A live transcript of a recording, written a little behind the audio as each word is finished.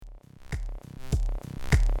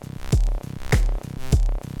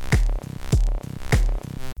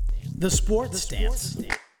The Sports Stance.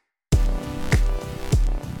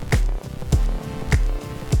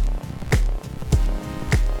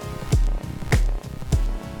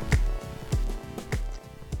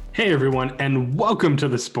 Hey everyone, and welcome to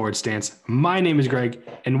The Sports Stance. My name is Greg,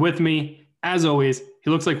 and with me, as always, he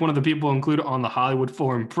looks like one of the people included on the Hollywood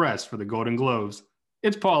Foreign Press for the Golden Globes.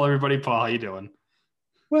 It's Paul, everybody. Paul, how you doing?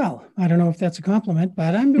 Well, I don't know if that's a compliment,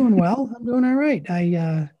 but I'm doing well. I'm doing all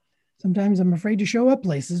right. Sometimes I'm afraid to show up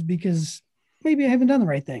places because maybe I haven't done the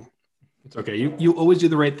right thing. It's okay. You always do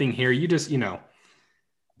the right thing here. You just,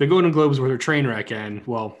 the Golden Globes were a train wreck, and,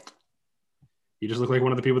 well, you just look like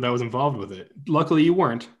one of the people that was involved with it. Luckily, you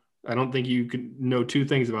weren't. I don't think you could know two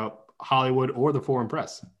things about Hollywood or the foreign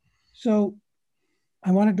press. So I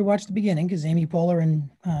wanted to watch the beginning because Amy Poehler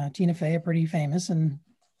and Tina Fey are pretty famous and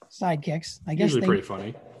sidekicks. I guess Usually pretty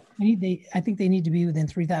funny. I think they need to be within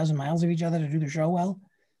 3,000 miles of each other to do the show well.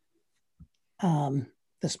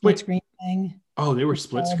 The split screen thing. Oh, they were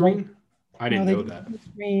split screen? I didn't know that.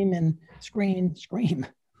 Scream and scream.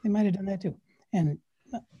 They might have done that too. And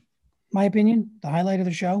my opinion, the highlight of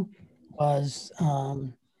the show was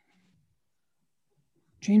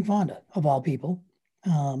Jane Fonda, of all people,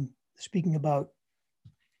 speaking about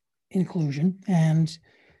inclusion. And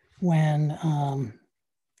when,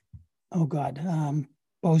 Boseman,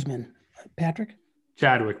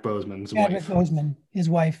 Chadwick Boseman's Chadwick wife. Boseman, his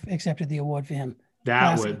wife accepted the award for him.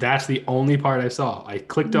 That's the only part I saw. I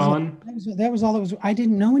clicked on. That was all it was. I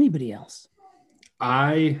didn't know anybody else.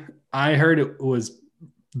 I heard it was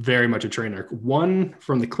very much a train wreck. One,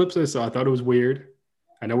 from the clips I saw, I thought it was weird.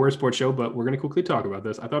 I know we're a sports show, but we're going to quickly talk about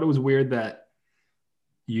this. I thought it was weird that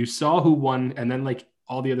you saw who won, and then like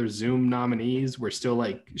all the other Zoom nominees were still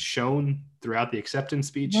like shown throughout the acceptance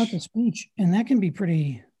speech. And that can be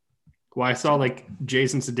pretty. Well, I saw like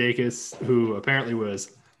Jason Sudeikis, who apparently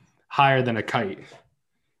was higher than a kite,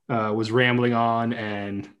 was rambling on,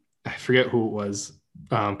 and I forget who it was.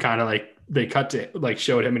 Kind of like they cut to like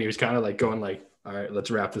showed him, and he was kind of like going like, "All right,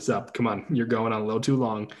 let's wrap this up. Come on, you're going on a little too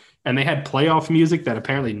long." And they had playoff music that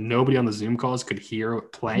apparently nobody on the Zoom calls could hear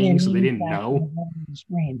playing, so they didn't know.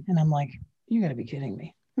 Screen, and I'm like, "You got to be kidding me!"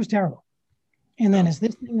 It was terrible. And then, is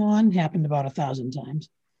this thing on? Happened about 1,000 times.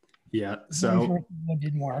 Yeah, so it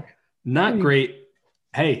didn't work. Not great.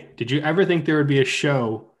 Hey, did you ever think there would be a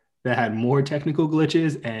show that had more technical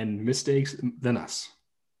glitches and mistakes than us?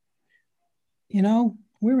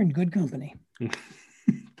 We're in good company.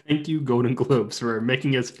 Thank you, Golden Globes, for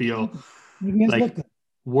making us feel like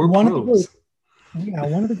we're one pros.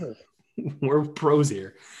 One of the group. We're pros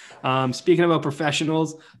here. Speaking about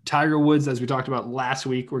professionals, Tiger Woods, as we talked about last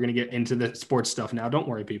week, we're going to get into the sports stuff now. Don't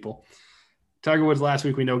worry, people. Tiger Woods last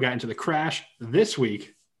week, we know, got into the crash. This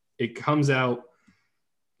week, it comes out,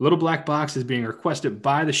 little black box is being requested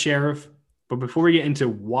by the sheriff. But before we get into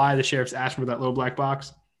why the sheriff's asking for that little black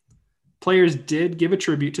box, players did give a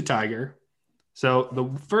tribute to Tiger. So the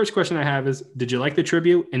first question I have is, did you like the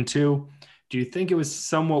tribute? And two, do you think it was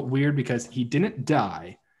somewhat weird because he didn't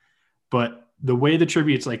die, but the way the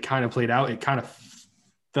tributes like kind of played out, it kind of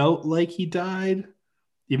felt like he died,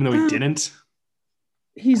 even though he didn't?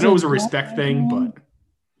 I know it was a respect thing, but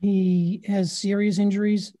he has serious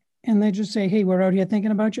injuries, and they just say, "Hey, we're out here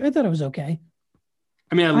thinking about you." I thought it was okay.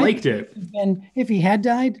 I mean, I liked it. And if he had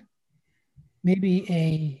died,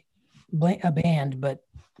 maybe a band, but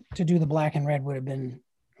to do the black and red would have been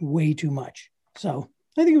way too much. So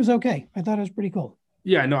I think it was okay. I thought it was pretty cool.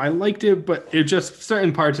 Yeah, no, I liked it, but it just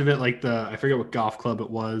certain parts of it, like I forget what golf club it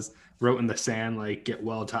was, wrote in the sand, like get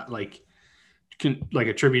well, like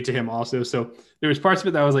a tribute to him also. So there was parts of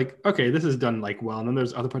it that I was like, okay, this is done like well. And then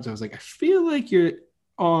there's other parts I was like, I feel like you're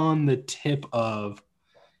on the tip of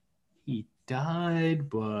he died,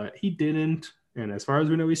 but he didn't. And as far as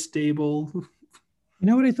we know, he's stable. You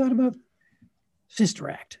know what I thought about? Sister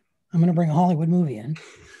Act. I'm going to bring a Hollywood movie in.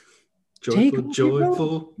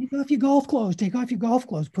 Joyful. Take off your golf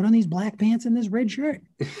clothes. Put on these black pants and this red shirt.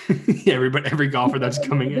 Yeah, every golfer that's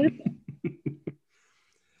coming in.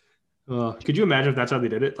 Could you imagine if that's how they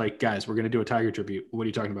did it? Like, guys, we're going to do a Tiger tribute. What are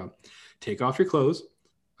you talking about? Take off your clothes.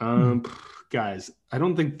 Guys, I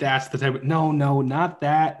don't think that's the type of... No, not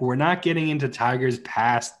that. We're not getting into Tiger's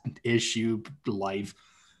past issue life.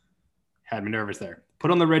 Had me nervous there.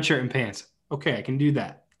 Put on the red shirt and pants. Okay, I can do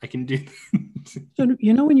that. So,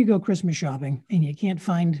 when you go Christmas shopping and you can't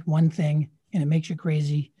find one thing and it makes you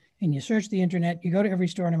crazy and you search the internet, you go to every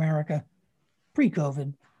store in America,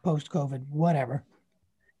 pre-COVID, post-COVID, whatever,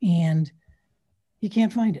 and you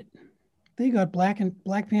can't find it. They got black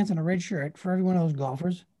pants and a red shirt for every one of those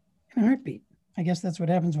golfers in a heartbeat. I guess that's what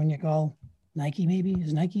happens when you call Nike, maybe.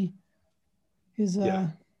 Is Nike?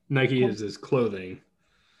 Nike is his clothing.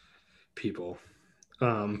 people.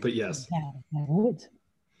 But yes. Yeah,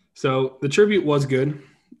 So the tribute was good.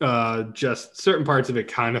 Just certain parts of it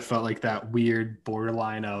kind of felt like that weird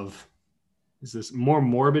borderline of, is this more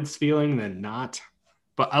morbid feeling than not?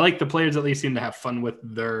 But I like the players at least seem to have fun with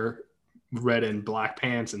their red and black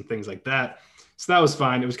pants and things like that. So that was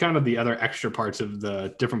fine. It was kind of the other extra parts of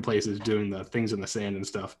the different places doing the things in the sand and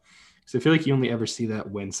stuff. So I feel like you only ever see that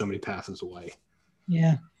when somebody passes away.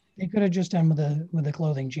 Yeah, they could have just done with a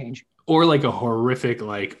clothing change, Or like a horrific,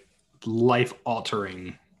 like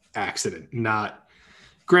life-altering accident. Not,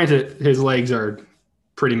 granted, his legs are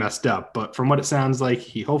pretty messed up, but from what it sounds like,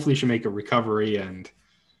 he hopefully should make a recovery and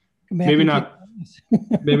maybe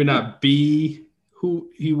not be who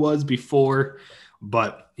he was before,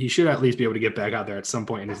 but he should at least be able to get back out there at some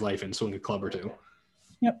point in his life and swing a club or two.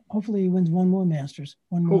 Yep. Hopefully he wins one more Masters.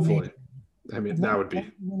 One more Hopefully. major. I mean, that would be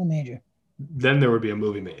a major. Then there would be a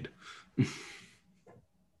movie made.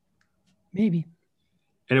 Maybe.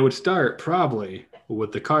 And it would start probably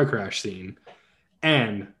with the car crash scene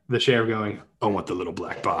and the sheriff going, "I want the little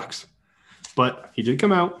black box." But he did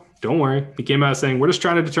come out. Don't worry. He came out saying, "We're just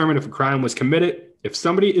trying to determine if a crime was committed. If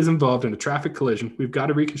somebody is involved in a traffic collision, we've got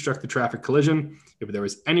to reconstruct the traffic collision. If there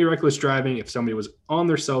was any reckless driving, if somebody was on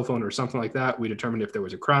their cell phone or something like that, we determined if there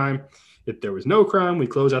was a crime. If there was no crime, we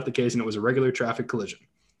close out the case and it was a regular traffic collision.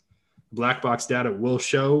 Black box data will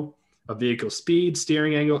show a vehicle's speed,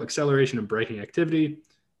 steering angle, acceleration, and braking activity.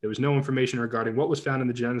 There was no information regarding what was found in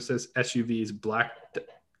the Genesis SUV's black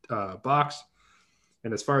box.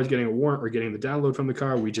 And as far as getting a warrant or getting the download from the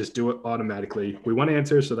car, we just do it automatically. We want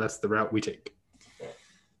answers, so that's the route we take."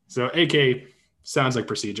 So AK sounds like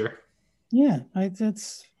procedure. Yeah,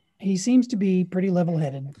 he seems to be pretty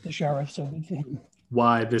level-headed, the sheriff. So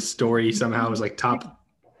why this story somehow is like top,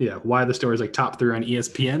 why the story is like top 3 on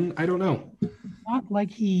ESPN, I don't know. Not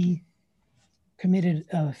like he committed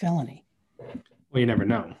a felony. Well, you never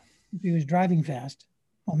know. If he was driving fast,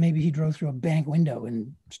 well, maybe he drove through a bank window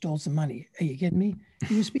and stole some money. Are you kidding me?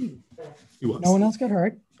 He was speeding. He was. No one else got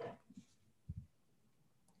hurt.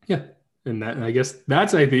 Yeah. And I guess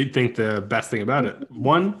that's, I think, the best thing about it.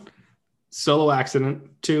 1, solo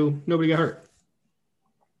accident. 2, nobody got hurt.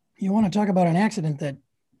 You want to talk about an accident that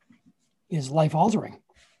is life-altering.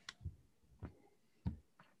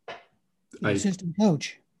 The assistant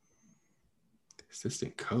coach.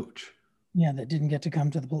 Assistant coach? Yeah, that didn't get to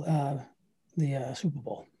come to the Super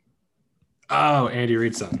Bowl. Oh, Andy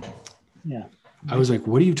Reid's son. Yeah. I was like,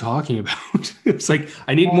 what are you talking about? It's like,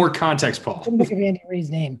 I need more context, Paul. Look at Andy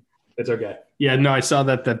Reid's name. It's okay. Yeah, no, I saw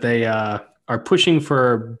that they are pushing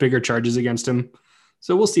for bigger charges against him.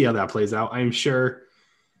 So we'll see how that plays out. I'm sure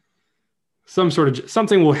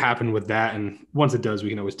something will happen with that. And once it does, we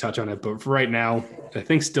can always touch on it. But for right now, I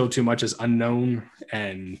think still too much is unknown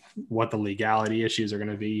and what the legality issues are going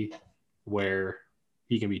to be, where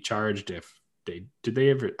he can be charged if I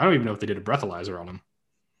don't even know if they did a breathalyzer on him.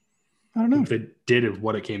 I don't know. If they did,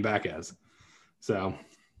 what it came back as. So.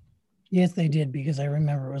 Yes, they did, because I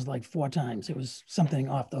remember it was like 4 times. It was something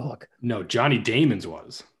off the hook. No, Johnny Damon's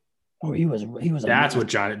was. Oh, he was. That's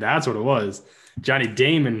what it was. Johnny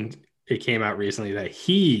Damon, it came out recently that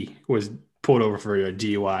he was pulled over for a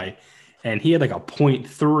DUI and he had like a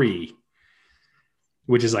 0.3,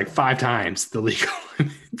 which is like 5 times the legal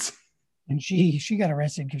limit. And she got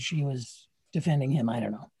arrested because she was defending him. I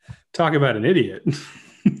don't know. Talk about an idiot.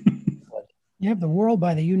 You have the world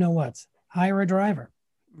by the you-know-whats. Hire a driver.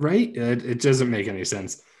 Right? It doesn't make any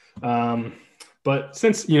sense. But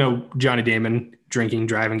since, Johnny Damon drinking,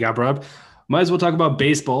 driving got brought up, might as well talk about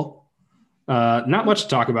baseball. Not much to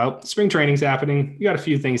talk about. Spring training's happening. You got a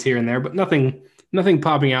few things here and there, but nothing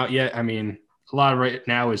popping out yet. I mean, a lot of right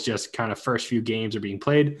now is just kind of first few games are being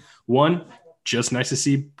played. 1, just nice to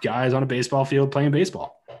see guys on a baseball field playing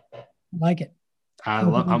baseball. Like it.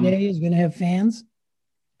 Day is going to have fans.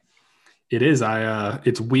 It is.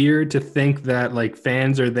 It's weird to think that like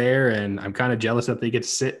fans are there, and I'm kind of jealous that they get to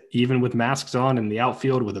sit even with masks on in the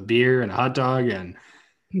outfield with a beer and a hot dog, and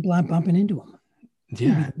people aren't bumping into them.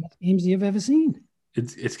 Yeah, the best games you've ever seen.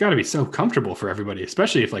 It's got to be so comfortable for everybody,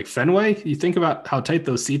 especially if like Fenway. You think about how tight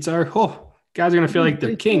those seats are. Oh, guys are gonna feel like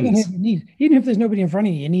they're kings. Even if there's nobody in front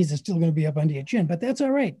of you, your knees are still going to be up under your chin, but that's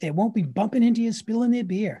all right. They won't be bumping into you, spilling their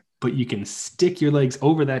beer. But you can stick your legs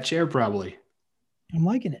over that chair probably. I'm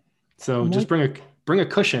liking it. So just bring a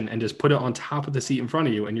cushion and just put it on top of the seat in front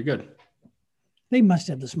of you, and you're good. They must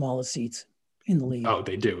have the smallest seats in the league. Oh,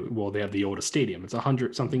 they do. Well, they have the oldest stadium. It's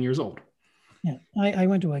 100-something years old. Yeah, I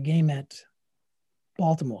went to a game at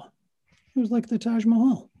Baltimore. It was like the Taj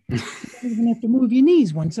Mahal. You don't even have to move your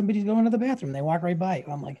knees when somebody's going to the bathroom. They walk right by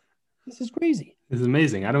you. I'm like, This is crazy. This is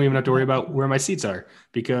amazing. I don't even have to worry about where my seats are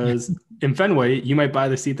because in Fenway, you might buy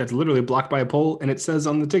the seat that's literally blocked by a pole and it says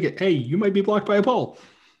on the ticket, hey, you might be blocked by a pole.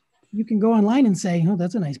 You can go online and say, oh,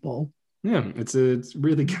 that's a nice pole. Yeah, it's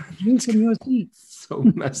really View from your seat. So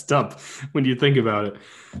messed up when you think about it.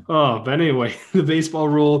 Oh, but anyway, the baseball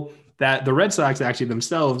rule that the Red Sox actually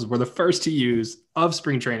themselves were the first to use of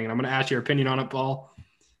spring training. And I'm going to ask your opinion on it, Paul.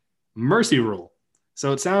 Mercy rule.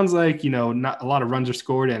 So it sounds like, not a lot of runs are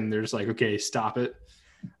scored and they're just like, okay, stop it.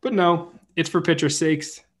 But no, it's for pitchers'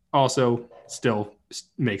 sakes. Also, still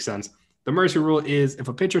makes sense. The mercy rule is if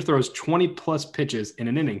a pitcher throws 20 plus pitches in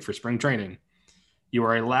an inning for spring training, you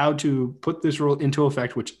are allowed to put this rule into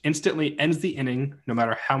effect, which instantly ends the inning, no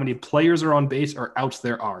matter how many players are on base or outs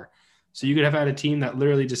there are. So you could have had a team that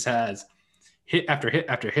literally just has hit after hit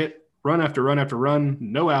after hit, run after run after run,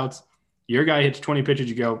 no outs. Your guy hits 20 pitches,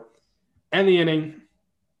 you go, end the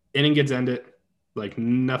inning gets ended, like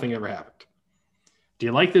nothing ever happened. Do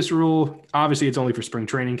you like this rule? Obviously, it's only for spring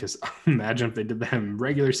training because imagine if they did that in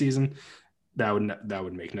regular season. That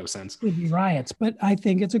would make no sense. It would be riots, but I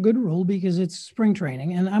think it's a good rule because it's spring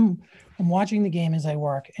training, and I'm watching the game as I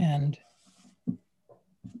work, and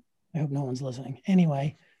I hope no one's listening.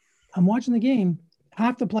 Anyway, I'm watching the game.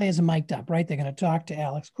 Half the players are mic'd up, right? They're going to talk to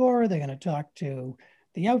Alex Cora. They're going to talk to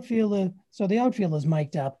the outfielder. So the outfielder's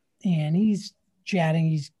mic'd up, and he's chatting.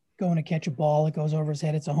 He's going to catch a ball. It goes over his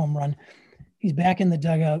head. It's a home run. He's back in the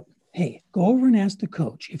dugout. Hey, go over and ask the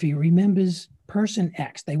coach if he remembers person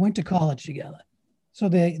X. They went to college together. So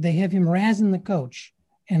they have him razzing the coach.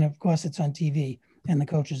 And of course it's on TV and the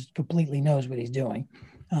coach completely knows what he's doing.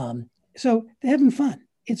 So they're having fun.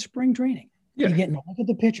 It's spring training. Yeah. You're getting a look at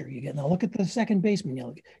the pitcher. You're getting a look at the second baseman.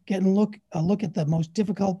 You're getting a look at the most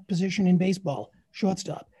difficult position in baseball,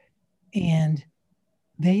 shortstop. And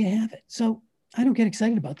there you have it. So I don't get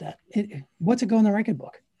excited about that. What's it go in the record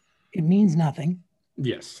book? It means nothing.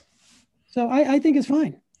 Yes. So I think it's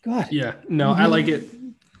fine. God. Yeah. No, I like it.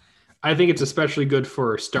 I think it's especially good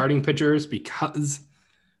for starting pitchers because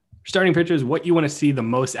starting pitchers, what you want to see the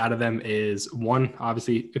most out of them is one,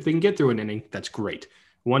 obviously, if they can get through an inning, that's great.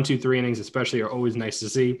 1, 2, 3 innings, especially, are always nice to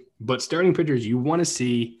see. But starting pitchers, you want to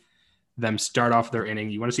see them start off their inning.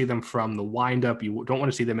 You want to see them from the windup. You don't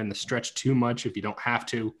want to see them in the stretch too much if you don't have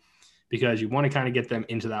to, because you want to kind of get them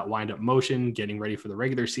into that windup motion, getting ready for the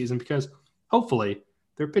regular season, because hopefully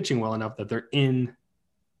they're pitching well enough that they're in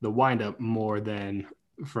the windup more than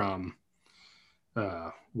from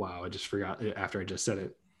wow, I just forgot after I just said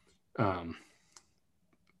it.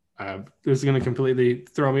 This is going to completely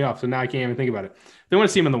throw me off, so now I can't even think about it. They want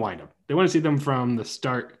to see them in the windup. They want to see them from the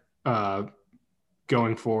start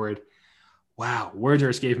going forward. Wow, words are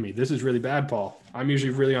escaping me. This is really bad, Paul. I'm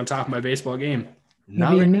usually really on top of my baseball game.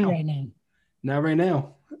 Not right now. Not right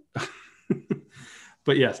now.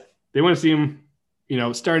 But yes, they want to see them,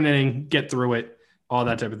 start an inning, get through it, all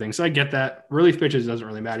that type of thing. So I get that. Relief pitches doesn't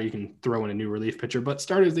really matter. You can throw in a new relief pitcher, but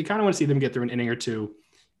starters, they kind of want to see them get through an inning or two,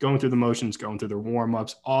 going through the motions, going through their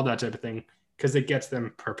warm-ups, all that type of thing, because it gets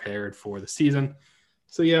them prepared for the season.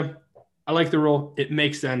 So yeah, I like the rule. It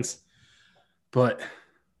makes sense. But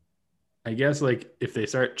I guess if they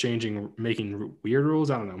start making weird rules,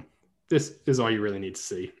 I don't know. This is all you really need to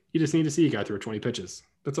see. You just need to see a guy throw 20 pitches.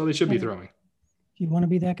 That's all they should be throwing. Do you want to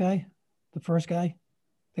be that guy? The first guy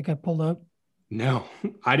that got pulled out? No,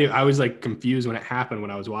 I do. I was confused when it happened when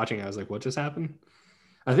I was watching. I was like, what just happened?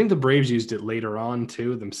 I think the Braves used it later on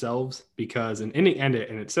too themselves because an inning ended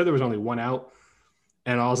and it said there was only one out.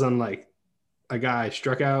 And all of a sudden, a guy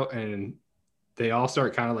struck out and they all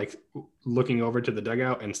start kind of looking over to the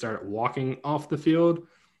dugout and start walking off the field.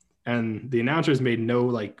 And the announcers made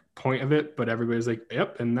no point of it, but everybody's like,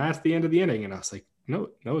 yep. And that's the end of the inning. And I was like,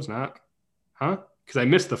 no, it's not. Huh? Because I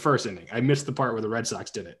missed the first inning. I missed the part where the Red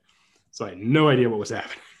Sox did it. So I had no idea what was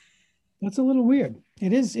happening. That's a little weird.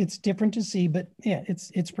 It is. It's different to see, but yeah,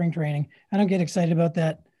 it's spring training. I don't get excited about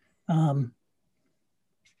that. Do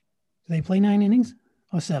they play 9 innings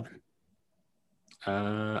or 7?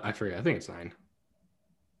 I forget. I think it's 9.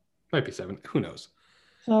 Might be 7. Who knows?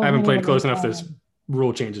 So I haven't played close enough. There's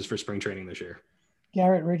rule changes for spring training this year.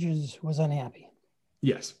 Garrett Richards was unhappy.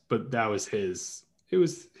 Yes, but that was it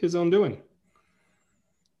was his own doing.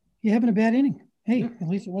 You're having a bad inning. Hey, at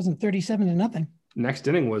least it wasn't 37-0. Next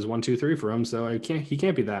inning was 1, 2, 3 for him, so he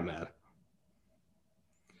can't be that mad.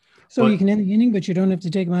 So you can end the inning, but you don't have to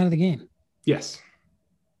take him out of the game. Yes.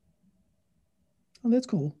 Oh, that's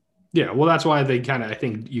cool. Yeah, well, that's why I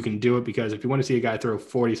think you can do it, because if you want to see a guy throw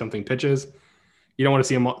 40-something pitches, you don't want to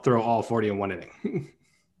see him throw all 40 in one inning.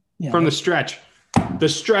 Yeah, from the stretch. The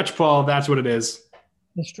stretch, Paul, that's what it is.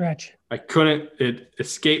 The stretch. I couldn't. It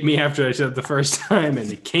escaped me after I said it the first time,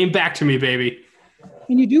 and it came back to me, baby.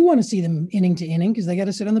 And you do want to see them inning to inning because they got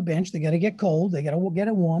to sit on the bench. They got to get cold. They got to get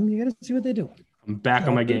it warm. You got to see what they're doing. I'm back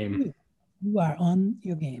on my game. You are on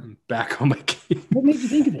your game. I'm back on my game. What made you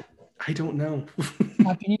think of it? I don't know.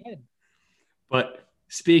 Popped in your head. But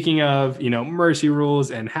speaking of, mercy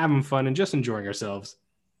rules and having fun and just enjoying ourselves,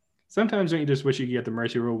 sometimes don't you just wish you could get the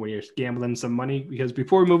mercy rule when you're gambling some money? Because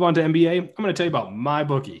before we move on to NBA, I'm going to tell you about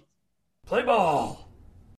MyBookie. Play ball.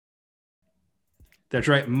 That's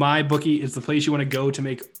right. MyBookie is the place you want to go to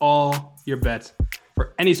make all your bets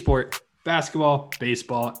for any sport, basketball,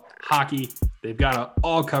 baseball, hockey. They've got it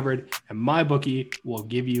all covered, and MyBookie will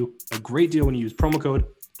give you a great deal when you use promo code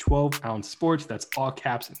 12ounce sports. That's all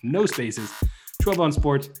caps, no spaces. 12ounce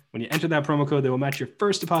sports. When you enter that promo code, they will match your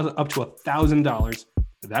first deposit up to $1,000.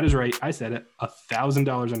 That is right. I said it.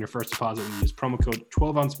 $1,000 on your first deposit when you use promo code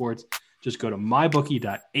 12ounce sports. Just go to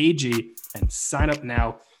mybookie.ag and sign up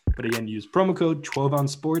now. But again, use promo code 12ounce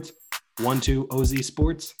sports, 12OZ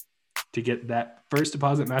sports, to get that first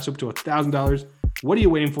deposit matched up to $1,000. What are you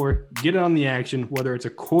waiting for? Get in on the action, whether it's a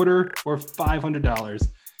quarter or $500.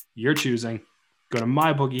 You're choosing. Go to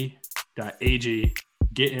mybookie.ag.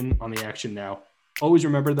 Get in on the action now. Always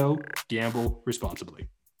remember, though, gamble responsibly.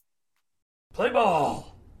 Play ball.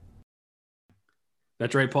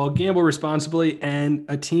 That's right, Paul. Gamble responsibly, and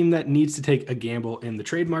a team that needs to take a gamble in the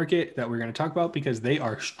trade market that we're going to talk about because they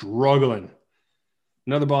are struggling.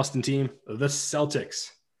 Another Boston team, the Celtics.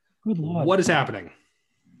 Good Lord. What is happening?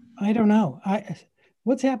 I don't know.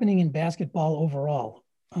 What's happening in basketball overall?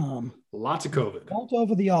 Lots of COVID. All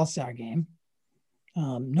over the All-Star game.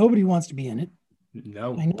 Nobody wants to be in it.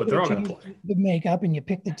 No, but they're all going to play. The makeup, and you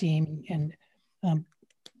pick the team,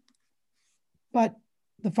 but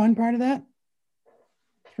the fun part of that,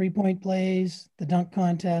 3-point plays, the dunk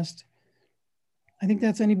contest. I think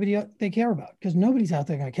that's anybody they care about because nobody's out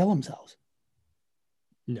there going to kill themselves.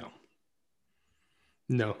 No,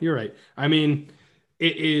 you're right. I mean,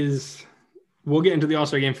 it is. We'll get into the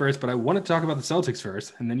All-Star game first, but I want to talk about the Celtics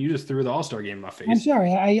first, and then you just threw the All-Star game in my face. I'm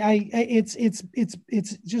sorry. It's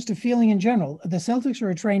just a feeling in general. The Celtics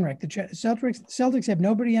are a train wreck. The Celtics have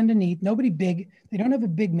nobody underneath, nobody big. They don't have a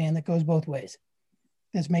big man that goes both ways.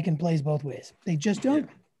 That's making plays both ways. They just don't.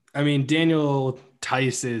 Yeah. I mean, Daniel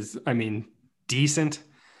Tice is, decent.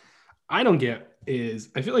 I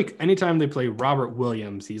feel like anytime they play Robert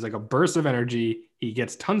Williams, he's like a burst of energy. He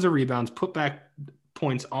gets tons of rebounds, put back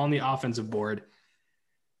points on the offensive board.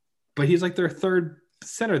 But he's like their third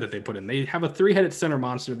center that they put in. They have a three-headed center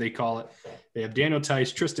monster, they call it. They have Daniel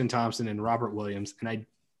Tice, Tristan Thompson, and Robert Williams. And I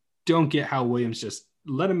don't get how Williams just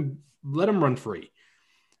let him run free.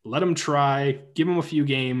 Let him try, give him a few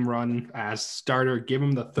game run as starter, give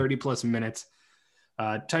him the 30-plus minutes.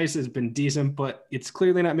 Tice has been decent, but it's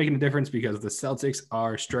clearly not making a difference because the Celtics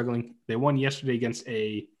are struggling. They won yesterday against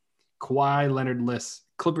a Kawhi Leonard-less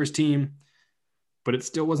Clippers team, but it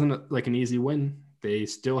still wasn't like an easy win. They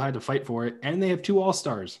still had to fight for it, and they have two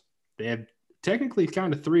All-Stars. They have technically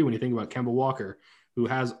kind of three when you think about Kemba Walker, who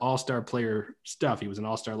has All-Star player stuff. He was an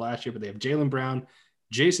All-Star last year, but they have Jaylen Brown,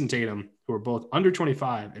 Jason Tatum, who are both under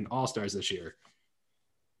 25 and All-Stars this year.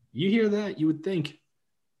 You hear that, you would think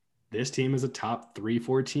this team is a top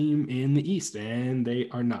 3-4 team in the East, and they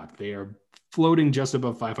are not. They are floating just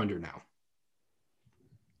above 500 now.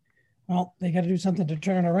 Well, they got to do something to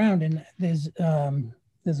turn it around, and there's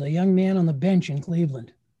a young man on the bench in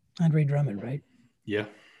Cleveland, Andre Drummond, right? Yeah.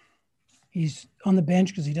 He's on the bench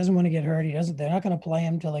because he doesn't want to get hurt. They're not going to play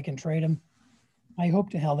him till they can trade him. I hope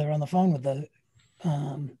to hell they're on the phone with the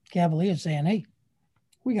Cavaliers saying, hey,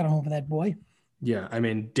 we got a home for that boy. Yeah, I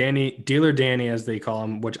mean, Dealer Danny, as they call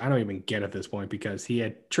him, which I don't even get at this point because he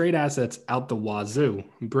had trade assets out the wazoo.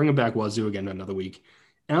 Bring him back wazoo again another week.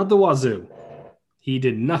 Out the wazoo. He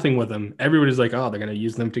did nothing with them. Everybody's like, oh, they're going to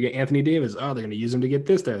use them to get Anthony Davis. Oh, they're going to use him to get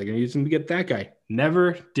this guy. They're going to use him to get that guy.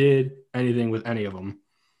 Never did anything with any of them.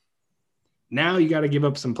 Now you got to give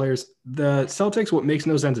up some players. The Celtics, what makes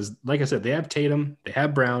no sense is, like I said, they have Tatum, they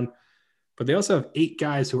have Brown, but they also have 8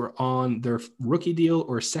 guys who are on their rookie deal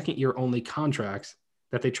or second-year only contracts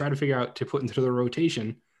that they try to figure out to put into their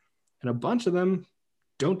rotation. And a bunch of them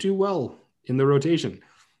don't do well in the rotation.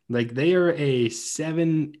 Like they are a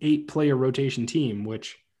 7-8 player rotation team,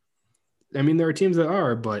 which, I mean, there are teams that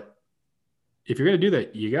are, but if you're going to do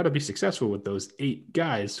that, you got to be successful with those 8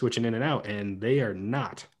 guys switching in and out, and they are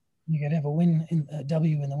not. You got to have a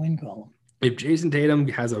W in the win column. If Jason Tatum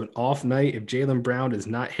has an off night, if Jaylen Brown is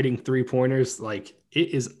not hitting 3-pointers, like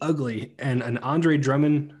it is ugly. And an Andre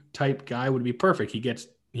Drummond type guy would be perfect. He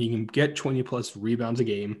can get 20 plus rebounds a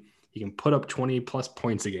game. He can put up 20 plus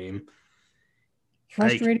points a game.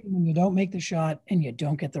 Frustrating when you don't make the shot and you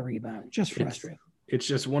don't get the rebound. Just frustrating. It's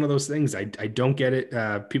just one of those things. I don't get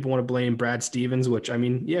it. People want to blame Brad Stevens, which I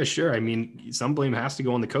mean, yeah, sure. I mean, some blame has to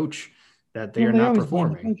go on the coach that they are not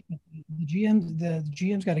performing. The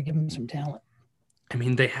GM's got to give them some talent. I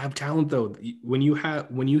mean, they have talent though. When you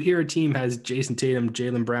hear a team has Jason Tatum,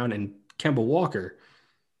 Jaylen Brown, and Kemba Walker,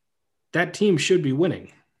 that team should be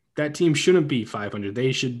winning. That team shouldn't be 500.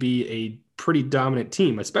 They should be a pretty dominant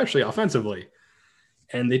team, especially offensively.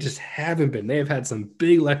 And they just haven't been. They have had some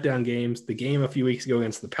big letdown games. The game a few weeks ago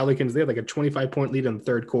against the Pelicans, they had like a 25-point lead in the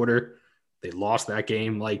third quarter. They lost that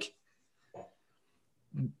game. Like,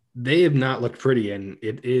 they have not looked pretty, and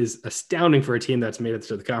it is astounding for a team that's made it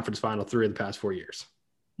to the conference final 3 of the past 4 years.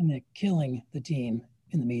 And they're killing the team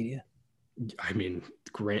in the media. I mean,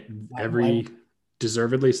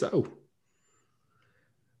 deservedly so.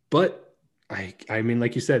 But I mean,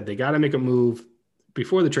 like you said, they got to make a move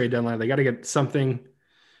before the trade deadline. They got to get something,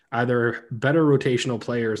 either better rotational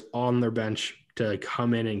players on their bench to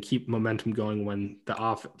come in and keep momentum going when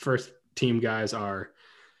the first team guys are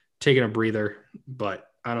taking a breather. But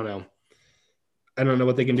I don't know. I don't know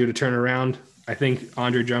what they can do to turn around. I think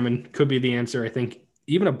Andre Drummond could be the answer. I think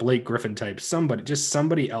even a Blake Griffin type,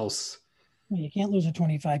 somebody else. You can't lose a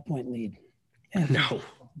 25-point lead. No.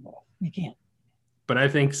 You can't. But I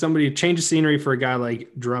think somebody change the scenery for a guy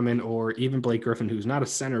like Drummond or even Blake Griffin, who's not a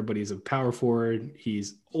center, but he's a power forward.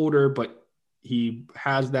 He's older, but he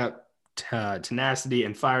has that tenacity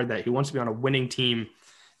and fire that he wants to be on a winning team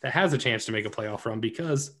that has a chance to make a playoff run,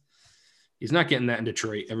 because he's not getting that in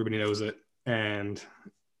Detroit. Everybody knows it. And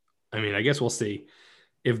I mean, I guess we'll see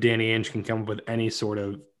if Danny Ainge can come up with any sort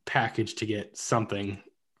of package to get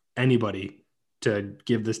anybody to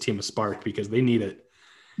give this team a spark, because they need it.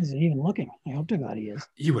 Is he even looking? I hope to God he is.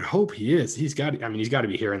 You would hope he is. He's got to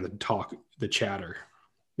be hearing the talk, the chatter.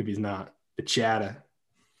 If he's not, the chatter.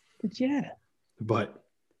 The chatter. But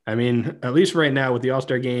I mean, at least right now with the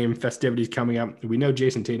All-Star game festivities coming up, we know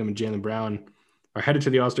Jason Tatum and Jaylen Brown are headed to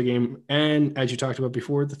the All-Star game. And as you talked about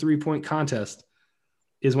before, the 3-point contest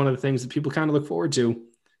is one of the things that people kind of look forward to,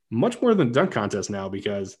 much more than the dunk contest now,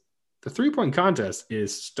 because the 3-point contest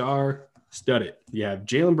is star-studded. You have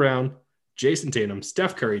Jaylen Brown, Jason Tatum,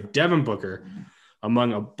 Steph Curry, Devin Booker,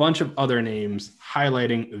 among a bunch of other names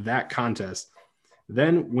highlighting that contest.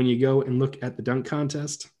 Then when you go and look at the dunk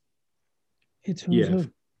contest, you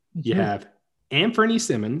have Anthony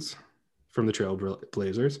Simmons from the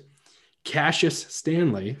Trailblazers, Cassius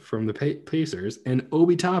Stanley from the Pacers, and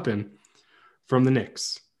Obi Toppin from the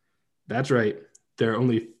Knicks. That's right. There are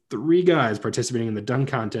only 3 guys participating in the dunk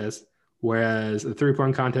contest, whereas the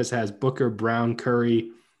 3-point contest has Booker, Brown,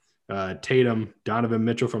 Curry, Tatum, Donovan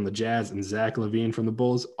Mitchell from the Jazz, and Zach LaVine from the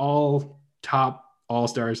Bulls, all top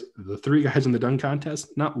all-stars. The 3 guys in the dunk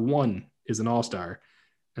contest, not one is an all-star.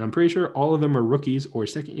 And I'm pretty sure all of them are rookies or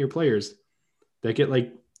second-year players that get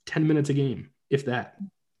like 10 minutes a game, if that.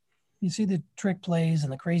 You see the trick plays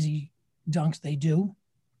and the crazy dunks they do.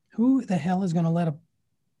 Who the hell is going to let a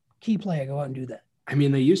key player go out and do that? I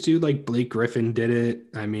mean, they used to, like Blake Griffin did it.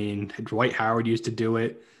 I mean, Dwight Howard used to do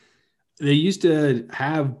it. They used to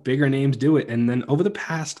have bigger names do it. And then over the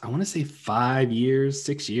past, I want to say 5 years,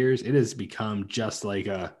 6 years, it has become just like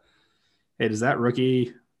hey, does that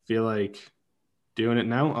rookie feel like doing it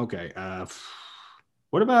now? Okay.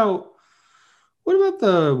 What about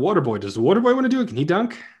the water boy? Does the water boy want to do it? Can he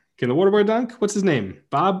dunk? Can the water boy dunk? What's his name?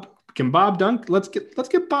 Bob? Can Bob dunk? Let's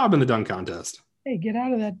get Bob in the dunk contest. Hey, get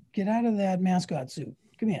out of that mascot suit.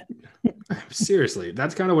 Come here. Seriously,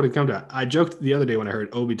 that's kind of what it comes to. I joked the other day when I heard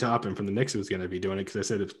Obi Toppin from the Knicks was going to be doing it, because I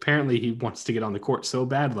said apparently he wants to get on the court so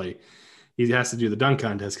badly he has to do the dunk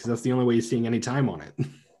contest, because that's the only way he's seeing any time on it.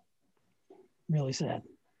 Really sad.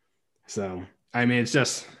 So, I mean, it's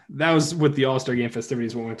just that was with the All-Star game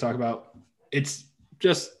festivities what we're going to talk about. It's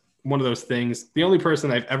just one of those things. The only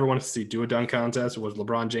person I've ever wanted to see do a dunk contest was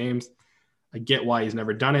LeBron James. I get why he's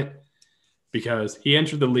never done it, because he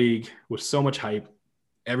entered the league with so much hype.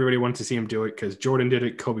 Everybody wanted to see him do it because Jordan did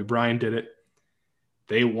it. Kobe Bryant did it.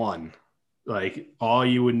 They won. Like, all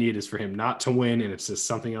you would need is for him not to win, and it's just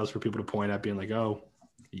something else for people to point at, being like, oh,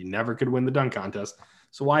 he never could win the dunk contest,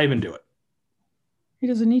 so why even do it? He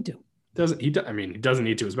doesn't need to. He doesn't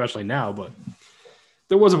need to, especially now, but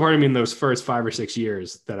there was a part of me in those first 5 or 6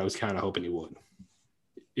 years that I was kind of hoping he would.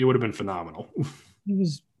 It would have been phenomenal. It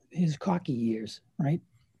was his cocky years, right?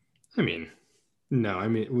 I mean, no. I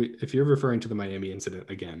mean, if you're referring to the Miami incident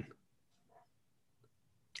again,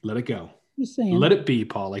 let it go. Just saying. Let it be,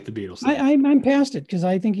 Paul, like the Beatles say. I'm past it, because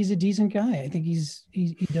I think he's a decent guy. I think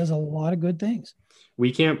he does a lot of good things.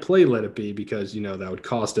 We can't play Let It Be because, that would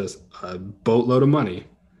cost us a boatload of money.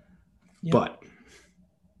 Yep. But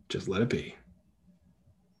Just let it be.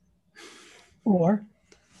 Or,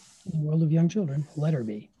 in the world of young children, let her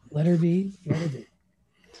be. Let her be. Let her be.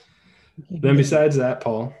 Then besides that,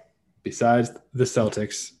 Paul, besides the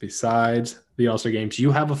Celtics, besides the All-Star games,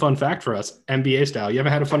 you have a fun fact for us, NBA style. You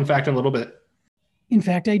haven't had a fun fact in a little bit. In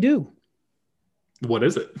fact, I do. What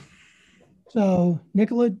is it? So,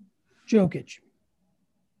 Nikola Jokic,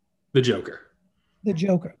 The Joker. the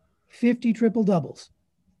Joker, 50 triple doubles.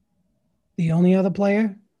 The only other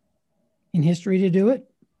player in history to do it?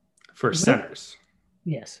 For centers.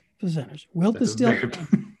 Yes, for centers. Wilt That's is still.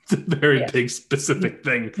 it's a very big specific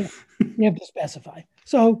thing. You have to specify.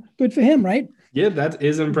 So good for him, right? Yeah, that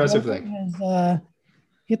is an impressive Joker thing. has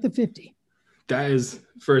hit the 50. That is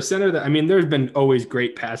for a center that, I mean, there's been always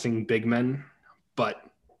great passing big men, but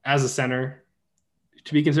as a center,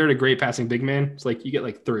 to be considered a great passing big man, it's like you get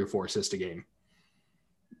like 3 or 4 assists a game.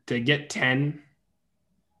 To get 10,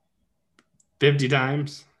 50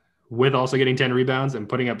 times with also getting 10 rebounds and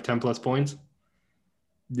putting up 10 plus points,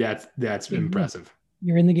 that's impressive.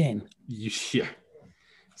 You're in the game. Yeah.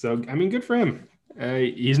 So, I mean, good for him.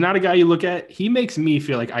 He's not a guy you look at. He makes me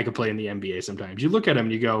feel like I could play in the NBA sometimes. You look at him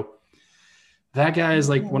and you go, that guy is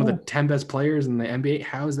like one of the 10 best players in the NBA.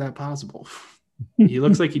 How is that possible? He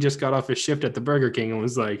looks like he just got off his shift at the Burger King and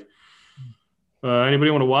was like, anybody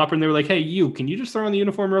want a Whopper? And they were like, hey, can you just throw on the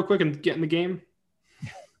uniform real quick and get in the game?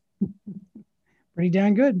 Pretty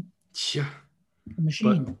darn good. Yeah. A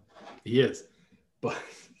machine. But he is. But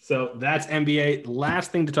so that's NBA.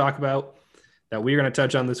 Last thing to talk about that we're going to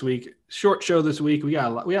touch on this week. Short show this week. We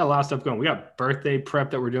got a lot of stuff going. We got birthday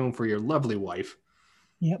prep that we're doing for your lovely wife.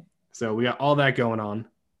 Yep. So we got all that going on.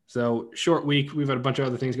 So short week. We've had a bunch of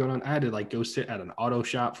other things going on. I had to like go sit at an auto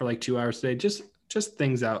shop for like 2 hours today. Just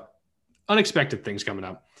things out. Unexpected things coming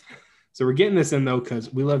up. So we're getting this in though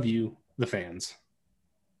because we love you, the fans.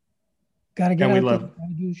 Gotta get and out we there. love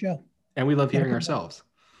Gotta do the show. And we love hearing come ourselves.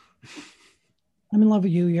 I'm in love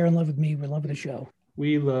with you. You're in love with me. We're in love with the show.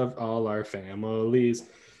 We love all our families.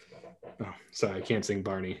 Oh, sorry, I can't sing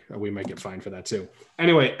Barney. We might get fined for that too.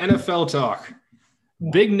 Anyway, NFL talk. Yeah.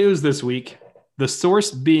 Big news this week. The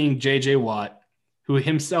source being J.J. Watt, who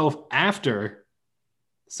himself, after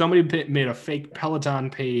somebody made a fake Peloton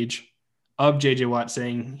page of J.J. Watt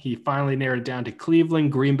saying he finally narrowed it down to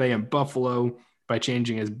Cleveland, Green Bay, and Buffalo by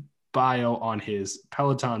changing his bio on his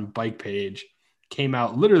Peloton bike page, came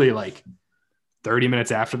out literally like 30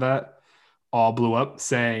 minutes after that, all blew up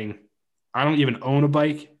saying, I don't even own a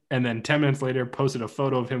bike. And then 10 minutes later posted a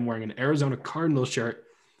photo of him wearing an Arizona Cardinals shirt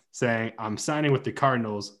saying, I'm signing with the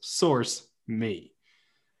Cardinals, source me.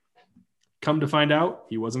 Come to find out,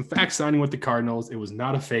 he was in fact signing with the Cardinals. It was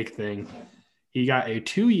not a fake thing. He got a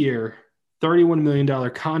 2-year, $31 million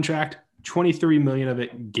contract, $23 million of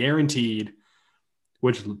it guaranteed,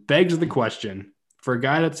 which begs the question for a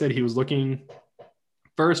guy that said he was looking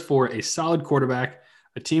first for a solid quarterback,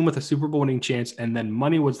 a team with a Super Bowl winning chance, and then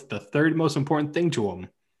money was the third most important thing to him.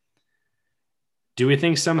 Do we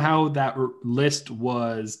think somehow that list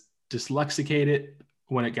was dyslexicated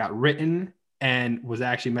when it got written and was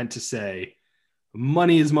actually meant to say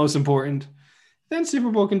money is most important? Then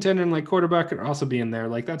Super Bowl contender and like quarterback could also be in there.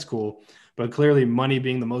 Like, that's cool. But clearly money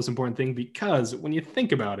being the most important thing, because when you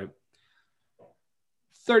think about it,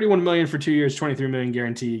 $31 million for 2 years, $23 million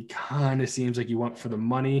guaranteed kind of seems like you want for the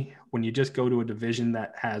money when you just go to a division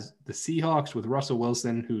that has the Seahawks with Russell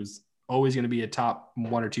Wilson, who's always going to be a top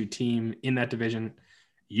 1 or 2 team in that division,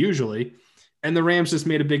 usually. And the Rams just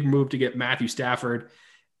made a big move to get Matthew Stafford.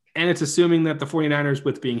 And it's assuming that the 49ers,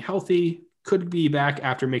 with being healthy, could be back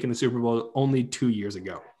after making the Super Bowl only 2 years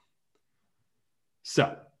ago.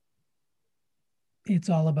 So. It's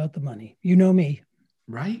all about the money. You know me.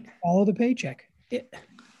 Right? Follow the paycheck.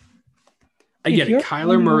 I get it.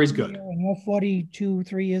 Kyler Murray's good. And you're 42,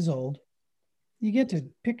 3 years old. You get to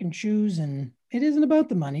pick and choose, and it isn't about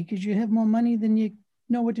the money because you have more money than you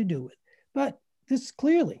know what to do with. But this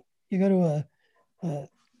clearly, you go to a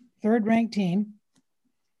third-ranked team,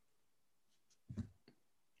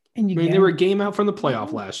 and you they were a game out from the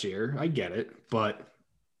playoff last year. I get it, but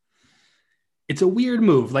it's a weird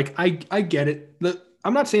move. Like, I get it.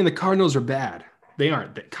 I'm not saying the Cardinals are bad. They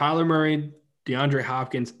aren't. Kyler Murray, DeAndre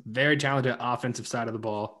Hopkins, very talented offensive side of the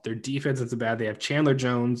ball. Their defense isn't bad. They have Chandler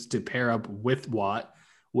Jones to pair up with Watt,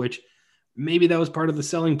 which maybe that was part of the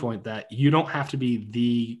selling point, that you don't have to be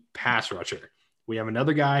the pass rusher. We have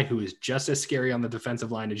another guy who is just as scary on the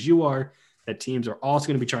defensive line as you are, that teams are also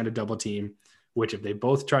going to be trying to double team, which if they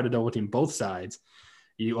both try to double team both sides,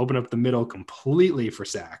 you open up the middle completely for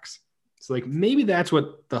sacks. So like maybe that's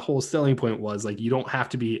what the whole selling point was. Like, you don't have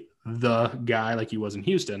to be the guy like he was in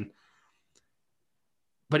Houston.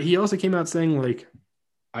 But he also came out saying, like,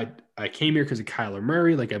 I came here because of Kyler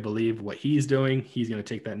Murray. Like, I believe what he's doing. He's going to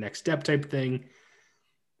take that next step type thing.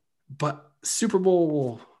 But Super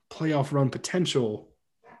Bowl playoff run potential,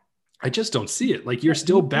 I just don't see it. Like, you're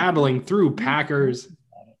still battling through Packers.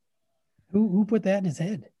 Who put that in his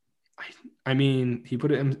head? I mean, he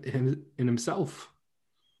put it in himself.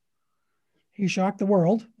 He shocked the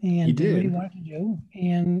world and He did what he did. wanted to do,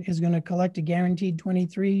 and is going to collect a guaranteed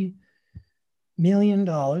 $23 million,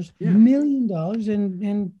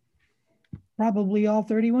 and probably all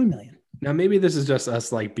 31 million. Now, maybe this is just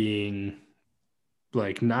us like being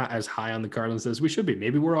like not as high on the Cardinals as we should be.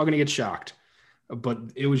 Maybe we're all going to get shocked, but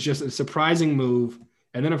it was just a surprising move.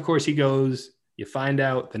 And then, of course, he goes, you find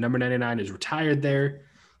out the number 99 is retired there.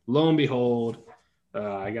 Lo and behold,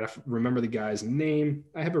 I got to remember the guy's name.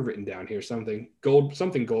 I have it written down here, something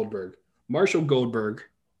Goldberg. Marshall Goldberg,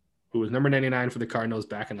 who was number 99 for the Cardinals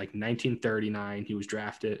back in like 1939. He was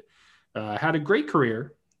drafted, had a great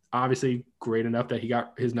career, obviously great enough that he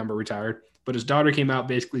got his number retired. But his daughter came out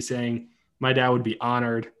basically saying, my dad would be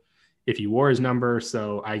honored if he wore his number,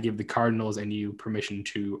 so I give the Cardinals and you permission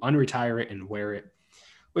to unretire it and wear it,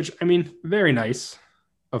 which, I mean, very nice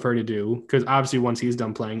of her to do, because obviously once he's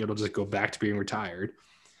done playing, it'll just go back to being retired.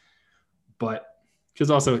 But because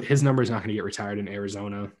also his number is not going to get retired in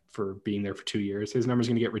Arizona for being there for 2 years. His number is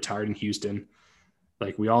going to get retired in Houston.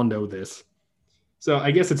 Like, we all know this. So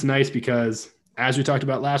I guess it's nice because, as we talked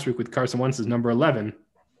about last week with Carson Wentz's number 11,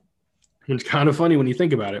 it's kind of funny when you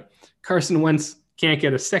think about it. Carson Wentz can't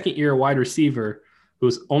get a second-year wide receiver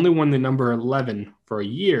who's only won the number 11 for a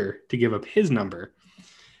year to give up his number.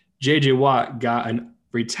 J.J. Watt got an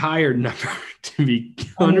retired number to be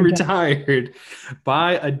unretired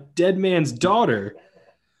by a dead man's daughter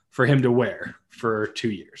for him to wear for 2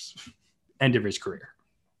 years. End of his career.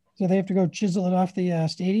 So they have to go chisel it off the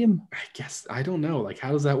stadium? I guess. I don't know. Like,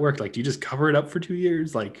 how does that work? Like, do you just cover it up for 2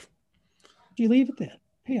 years? Like, do you leave it there?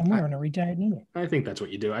 Hey, I'm wearing a retired number. I think that's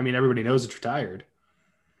what you do. I mean, everybody knows it's retired.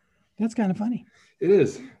 That's kind of funny. It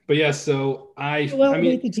is. But yeah, so I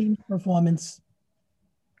mean, the team's performance,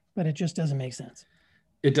 but it just doesn't make sense.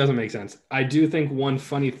 It doesn't make sense. I do think one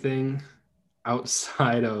funny thing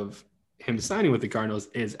outside of him signing with the Cardinals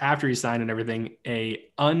is after he signed and everything, a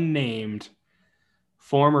unnamed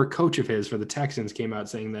former coach of his for the Texans came out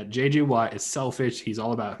saying that J.J. Watt is selfish. He's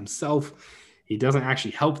all about himself. He doesn't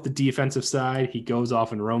actually help the defensive side. He goes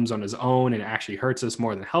off and roams on his own and actually hurts us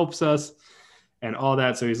more than helps us and all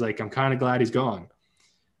that. So he's like, I'm kind of glad he's gone.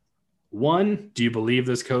 One, do you believe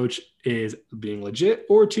this coach is being legit?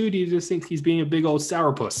 Or two, do you just think he's being a big old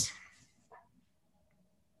sourpuss?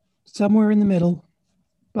 Somewhere in the middle,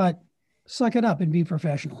 but suck it up and be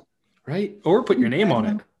professional. Right? Or put your name on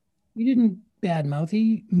it. He didn't badmouth.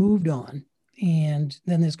 He moved on. And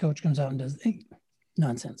then this coach comes out and does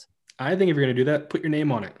nonsense. I think if you're going to do that, put your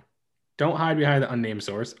name on it. Don't hide behind the unnamed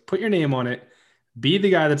source. Put your name on it. Be the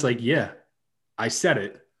guy that's like, yeah, I said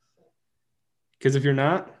it. Because if you're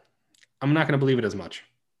not, I'm not going to believe it as much.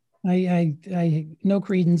 I no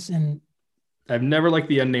credence, and I've never liked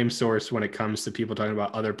the unnamed source when it comes to people talking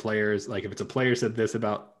about other players. Like if it's a player said this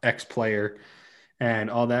about X player and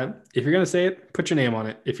all that, if you're going to say it, put your name on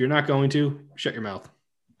it. If you're not going to, shut your mouth.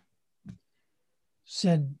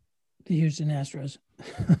 Said the Houston Astros.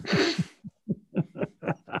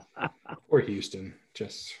 Or Houston,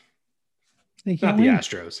 just not the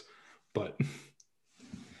Astros. But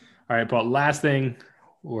all right, Paul, last thing,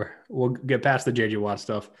 we'll get past the JJ Watt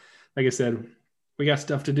stuff. Like I said, we got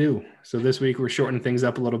stuff to do. So this week we're shortening things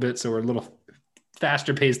up a little bit, so we're a little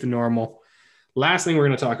faster paced than normal. Last thing we're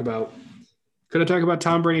going to talk about. Could I talk about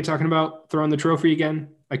Tom Brady talking about throwing the trophy again?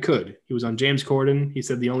 I could. He was on James Corden. He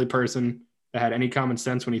said the only person that had any common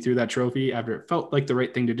sense when he threw that trophy after it felt like the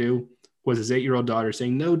right thing to do was his 8-year-old daughter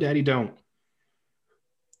saying, no, daddy, don't.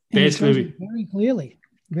 Basically,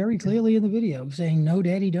 very clearly in the video saying, no,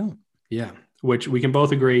 daddy, don't. Yeah, which we can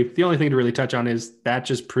both agree. The only thing to really touch on is that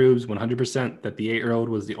just proves 100% that the 8-year-old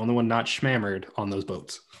was the only one not schmammered on those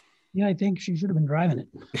boats. Yeah, I think she should have been driving it.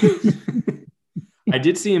 I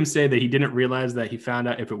did see him say that he didn't realize that he found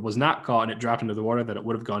out if it was not caught and it dropped into the water, that it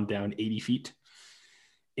would have gone down 80 feet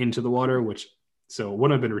into the water, so it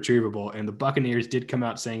wouldn't have been retrievable. And the Buccaneers did come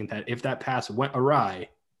out saying that if that pass went awry,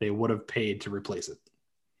 they would have paid to replace it.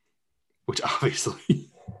 Which obviously...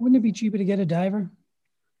 Wouldn't it be cheaper to get a diver?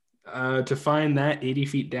 To find that 80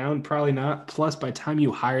 feet down, probably not. Plus, by the time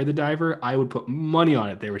you hire the diver, I would put money on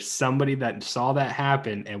it. There was somebody that saw that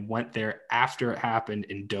happen and went there after it happened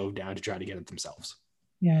and dove down to try to get it themselves.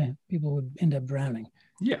 Yeah, people would end up drowning.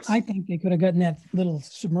 Yes. I think they could have gotten that little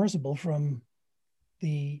submersible from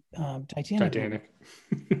the Titanic.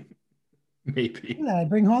 Maybe. Yeah, I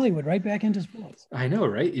bring Hollywood right back into sports. I know,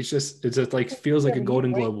 right? It's just like feels like a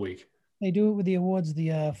Golden Globe week. They do it with the awards,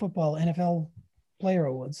 the football NFL player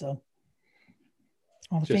awards. So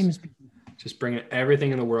all the famous people. Just bringing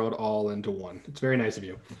everything in the world all into one. It's very nice of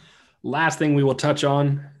you. Last thing we will touch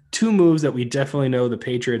on, 2 moves that we definitely know the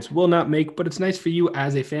Patriots will not make, but it's nice for you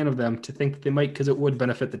as a fan of them to think that they might because it would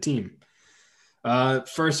benefit the team.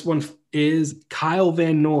 First one is Kyle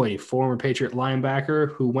Van Noy, former Patriot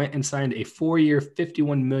linebacker, who went and signed a 4-year,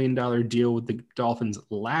 $51 million deal with the Dolphins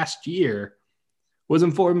last year, was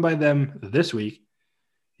informed by them this week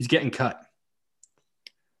he's getting cut.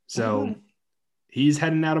 So he's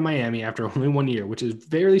heading out of Miami after only 1 year, which is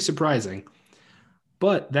very surprising.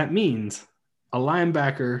 But that means a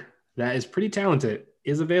linebacker that is pretty talented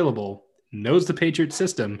is available, knows the Patriot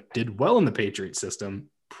system, did well in the Patriot system,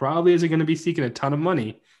 probably isn't going to be seeking a ton of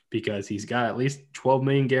money because he's got at least $12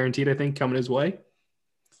 million guaranteed, I think, coming his way.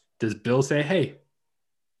 Does Bill say, hey,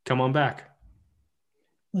 come on back?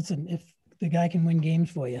 Listen, if the guy can win games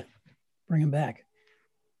for you, bring him back.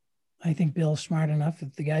 I think Bill's smart enough.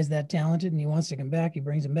 If the guy's that talented and he wants to come back, he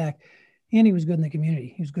brings him back. And he was good in the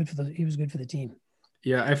community. He was good for the team.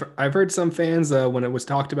 Yeah, I've heard some fans when it was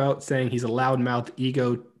talked about saying he's a loudmouth,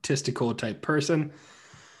 egotistical type person.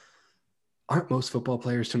 Aren't most football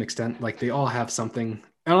players to an extent? Like they all have something.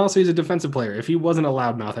 And also he's a defensive player. If he wasn't a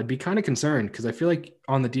loudmouth, I'd be kind of concerned because I feel like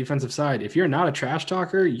on the defensive side, if you're not a trash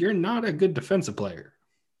talker, you're not a good defensive player.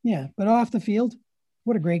 Yeah, but off the field,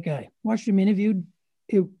 what a great guy. Watched him interviewed.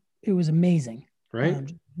 It was amazing.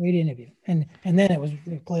 Right? Great interview. And then it was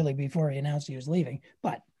clearly before he announced he was leaving.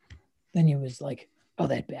 But then he was like, oh,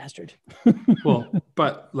 that bastard.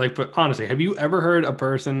 but honestly, have you ever heard a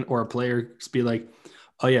person or a player be like,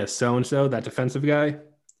 oh yeah, so-and-so, that defensive guy,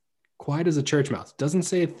 quiet as a church mouse, doesn't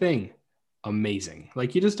say a thing. Amazing.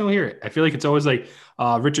 Like you just don't hear it. I feel like it's always like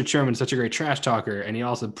Richard Sherman's such a great trash talker. And he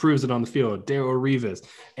also proves it on the field. Daryl Rivas,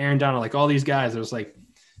 Aaron Donald, like all these guys, it was like,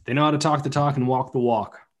 they know how to talk the talk and walk the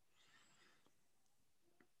walk.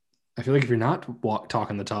 I feel like if you're not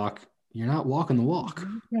talking the talk, you're not walking the walk.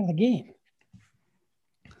 You're out of the game.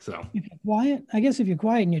 So if you're quiet, I guess if you're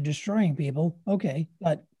quiet and you're destroying people, okay.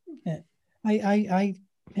 But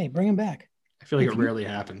hey, bring him back. I feel like it rarely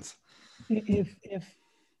happens. If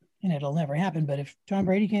and it'll never happen, but if Tom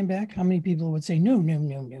Brady came back, how many people would say, no,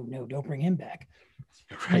 don't bring him back?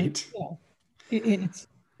 Right. It's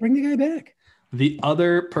bring the guy back. The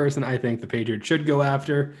other person I think the Patriots should go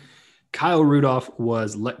after, Kyle Rudolph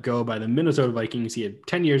was let go by the Minnesota Vikings. He had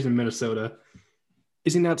 10 years in Minnesota.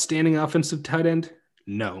 Is he an outstanding offensive tight end?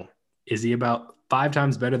 No. Is he about 5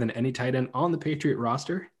 times better than any tight end on the Patriot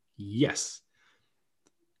roster? Yes.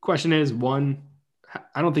 Question is, one,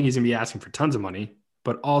 I don't think he's going to be asking for tons of money,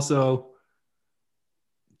 but also,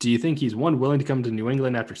 do you think he's, one, willing to come to New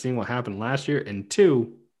England after seeing what happened last year? And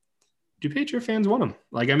 2, do Patriot fans want him?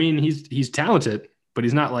 Like, I mean, he's talented, but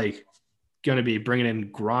he's not like going to be bringing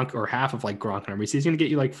in Gronk or half of like Gronk numbers. He's going to get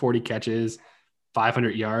you like 40 catches,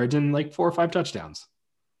 500 yards, and like 4 or 5 touchdowns.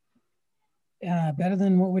 Better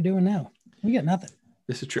than what we're doing now. We got nothing.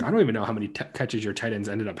 This is true. I don't even know how many catches your tight ends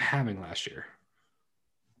ended up having last year.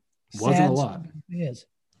 Wasn't a lot. Yes.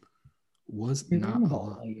 Was not a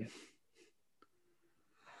lot.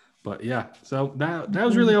 But yeah, so that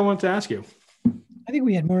was really all I wanted to ask you. I think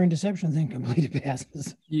we had more interceptions than completed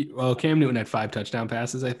passes. Well, Cam Newton had 5 touchdown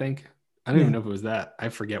passes, I think. I don't even know if it was that. I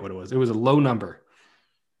forget what it was. It was a low number.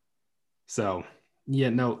 So, yeah,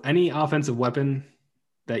 no, any offensive weapon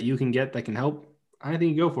that you can get that can help, I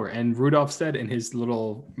think you go for it. And Rudolph said in his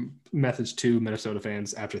little message to Minnesota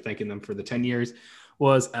fans after thanking them for the 10 years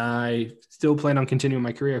was, I still plan on continuing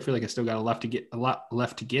my career. I feel like I still got a lot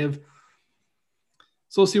left to give.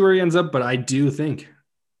 So we'll see where he ends up. But I do think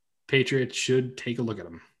Patriots should take a look at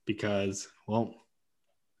him because, well,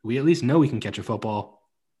 we at least know we can catch a football.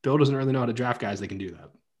 Bill doesn't really know how to draft guys that can do that.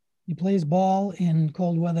 He plays ball in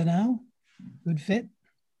cold weather now. Good fit.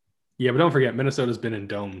 Yeah, but don't forget, Minnesota's been in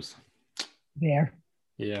domes. There.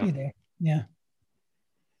 Yeah. There. Yeah.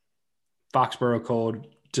 Foxborough cold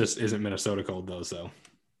just isn't Minnesota cold, though, so.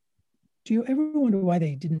 Do you ever wonder why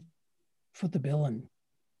they didn't foot the bill and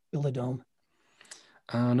build a dome?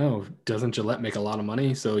 I don't know. Doesn't Gillette make a lot of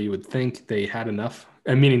money? So you would think they had enough.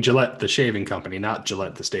 I mean, Gillette, the shaving company, not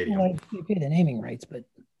Gillette, the stadium. Well, they pay the naming rights, but.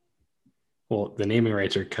 Well, the naming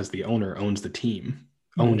rights are because the owner owns the team,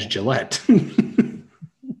 owns Gillette.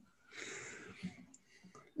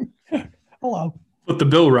 Hello. Put the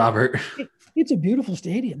bill, Robert. It's a beautiful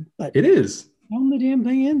stadium, but it is. Own the damn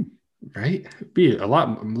thing in. Right? It'd be a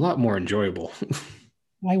lot more enjoyable.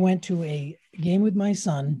 I went to a game with my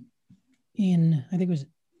son in, I think it was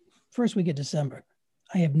first week of December.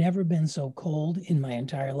 I have never been so cold in my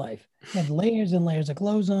entire life. Had layers and layers of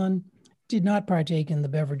clothes on, did not partake in the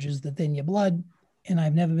beverages that thin your blood, and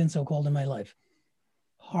I've never been so cold in my life.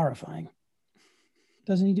 Horrifying.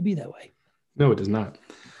 Doesn't need to be that way. No, it does not.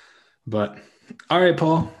 But all right,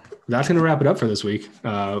 Paul, that's going to wrap it up for this week.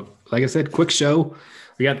 Like I said, quick show.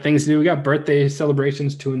 We got things to do. We got birthday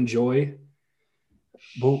celebrations to enjoy.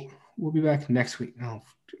 We'll be back next week. No,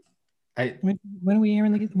 when are we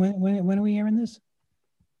airing when are we airing this?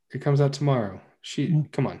 It comes out tomorrow.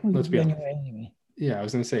 Come on, let's be honest. Anyway. Yeah, I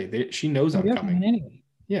was going to say she knows I'm coming. Anyway.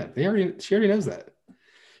 Yeah, she already knows that.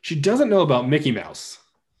 She doesn't know about Mickey Mouse.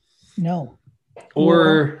 No.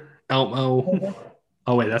 Or Elmo.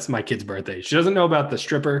 Oh wait, that's my kid's birthday. She doesn't know about the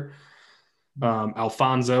stripper,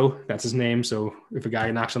 Alfonso. That's his name. So if a guy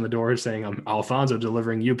knocks on the door saying I'm Alfonso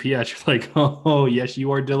delivering UPS, you're like, oh yes,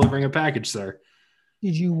 you are delivering a package, sir.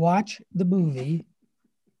 Did you watch the movie?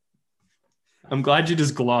 I'm glad you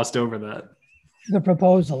just glossed over that. The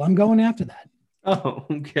Proposal. I'm going after that. Oh,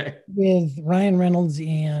 okay. With Ryan Reynolds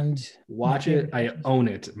and watch it. I own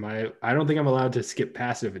it. I don't think I'm allowed to skip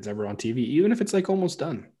past it if it's ever on TV, even if it's like almost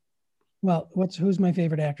done. Well, who's my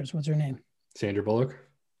favorite actress? What's her name? Sandra Bullock.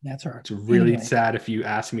 That's her. It's really sad if you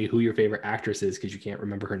ask me who your favorite actress is because you can't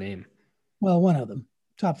remember her name. Well, one of them.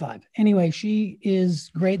 Top 5. Anyway, she is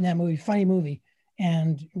great in that movie. Funny movie.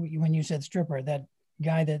 And when you said stripper, that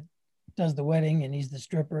guy that does the wedding and he's the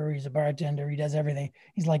stripper, he's a bartender, he does everything.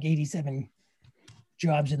 He's like 87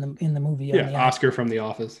 jobs in the movie. Yeah, Oscar from The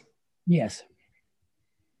Office. Yes.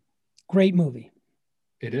 Great movie.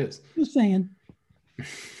 It is. Just saying.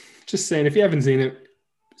 Just saying, if you haven't seen it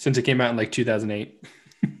since it came out in like 2008.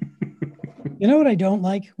 You know what I don't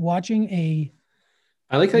like? Watching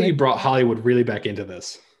I like that you brought Hollywood really back into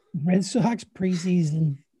this. Red Sox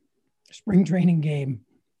preseason spring training game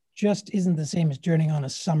just isn't the same as turning on a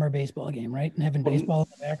summer baseball game, right? And having baseball in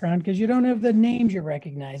the background because you don't have the names you're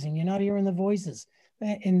recognizing. You're not hearing the voices.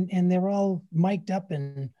 And they're all mic'd up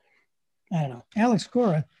and I don't know. Alex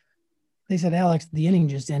Cora, they said, Alex, the inning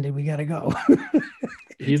just ended. We got to go.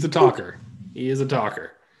 He's a talker. He is a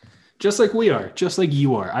talker. Just like we are, just like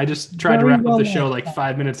you are. I just tried to wrap up the show like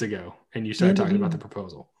 5 minutes ago and you started talking about The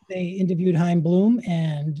Proposal. They interviewed Chaim Bloom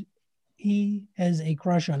and he has a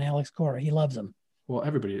crush on Alex Cora. He loves him. Well,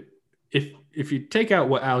 everybody, if you take out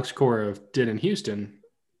what Alex Cora did in Houston,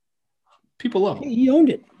 people love him. He owned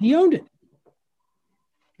it.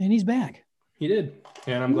 And he's back. He did.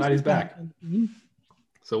 And I'm glad he's back.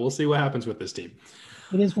 So we'll see what happens with this team.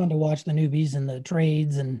 It is fun to watch the newbies and the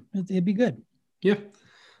trades, and it'd be good. Yeah.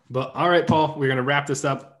 But all right, Paul, we're going to wrap this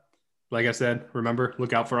up. Like I said, remember,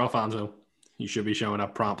 look out for Alfonso. He should be showing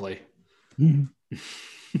up promptly. Mm-hmm.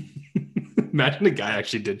 Imagine a guy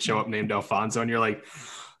actually did show up named Alfonso, and you're like,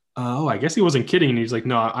 oh, I guess he wasn't kidding. And he's like,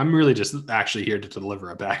 no, I'm really just actually here to deliver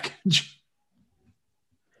a package.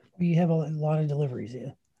 We have a lot of deliveries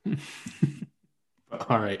here.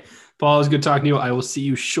 All right. Paul, it was good talking to you. I will see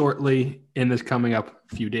you shortly in this coming up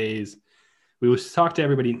few days. We will talk to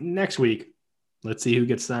everybody next week. Let's see who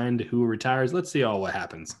gets signed, who retires. Let's see all what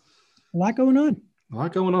happens. A lot going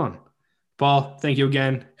on. Paul, thank you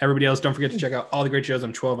again. Everybody else, don't forget to check out all the great shows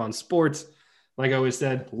on 12 on Sports. Like I always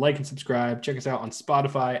said, like and subscribe. Check us out on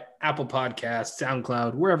Spotify, Apple Podcasts,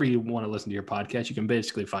 SoundCloud, wherever you want to listen to your podcast. You can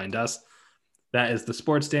basically find us. That is the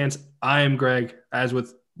Sports Stance. I am Greg, as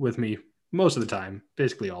with me most of the time,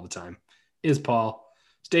 basically all the time, is Paul.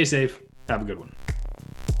 Stay safe. Have a good one.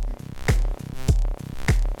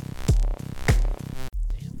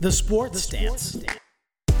 The Sports Stance.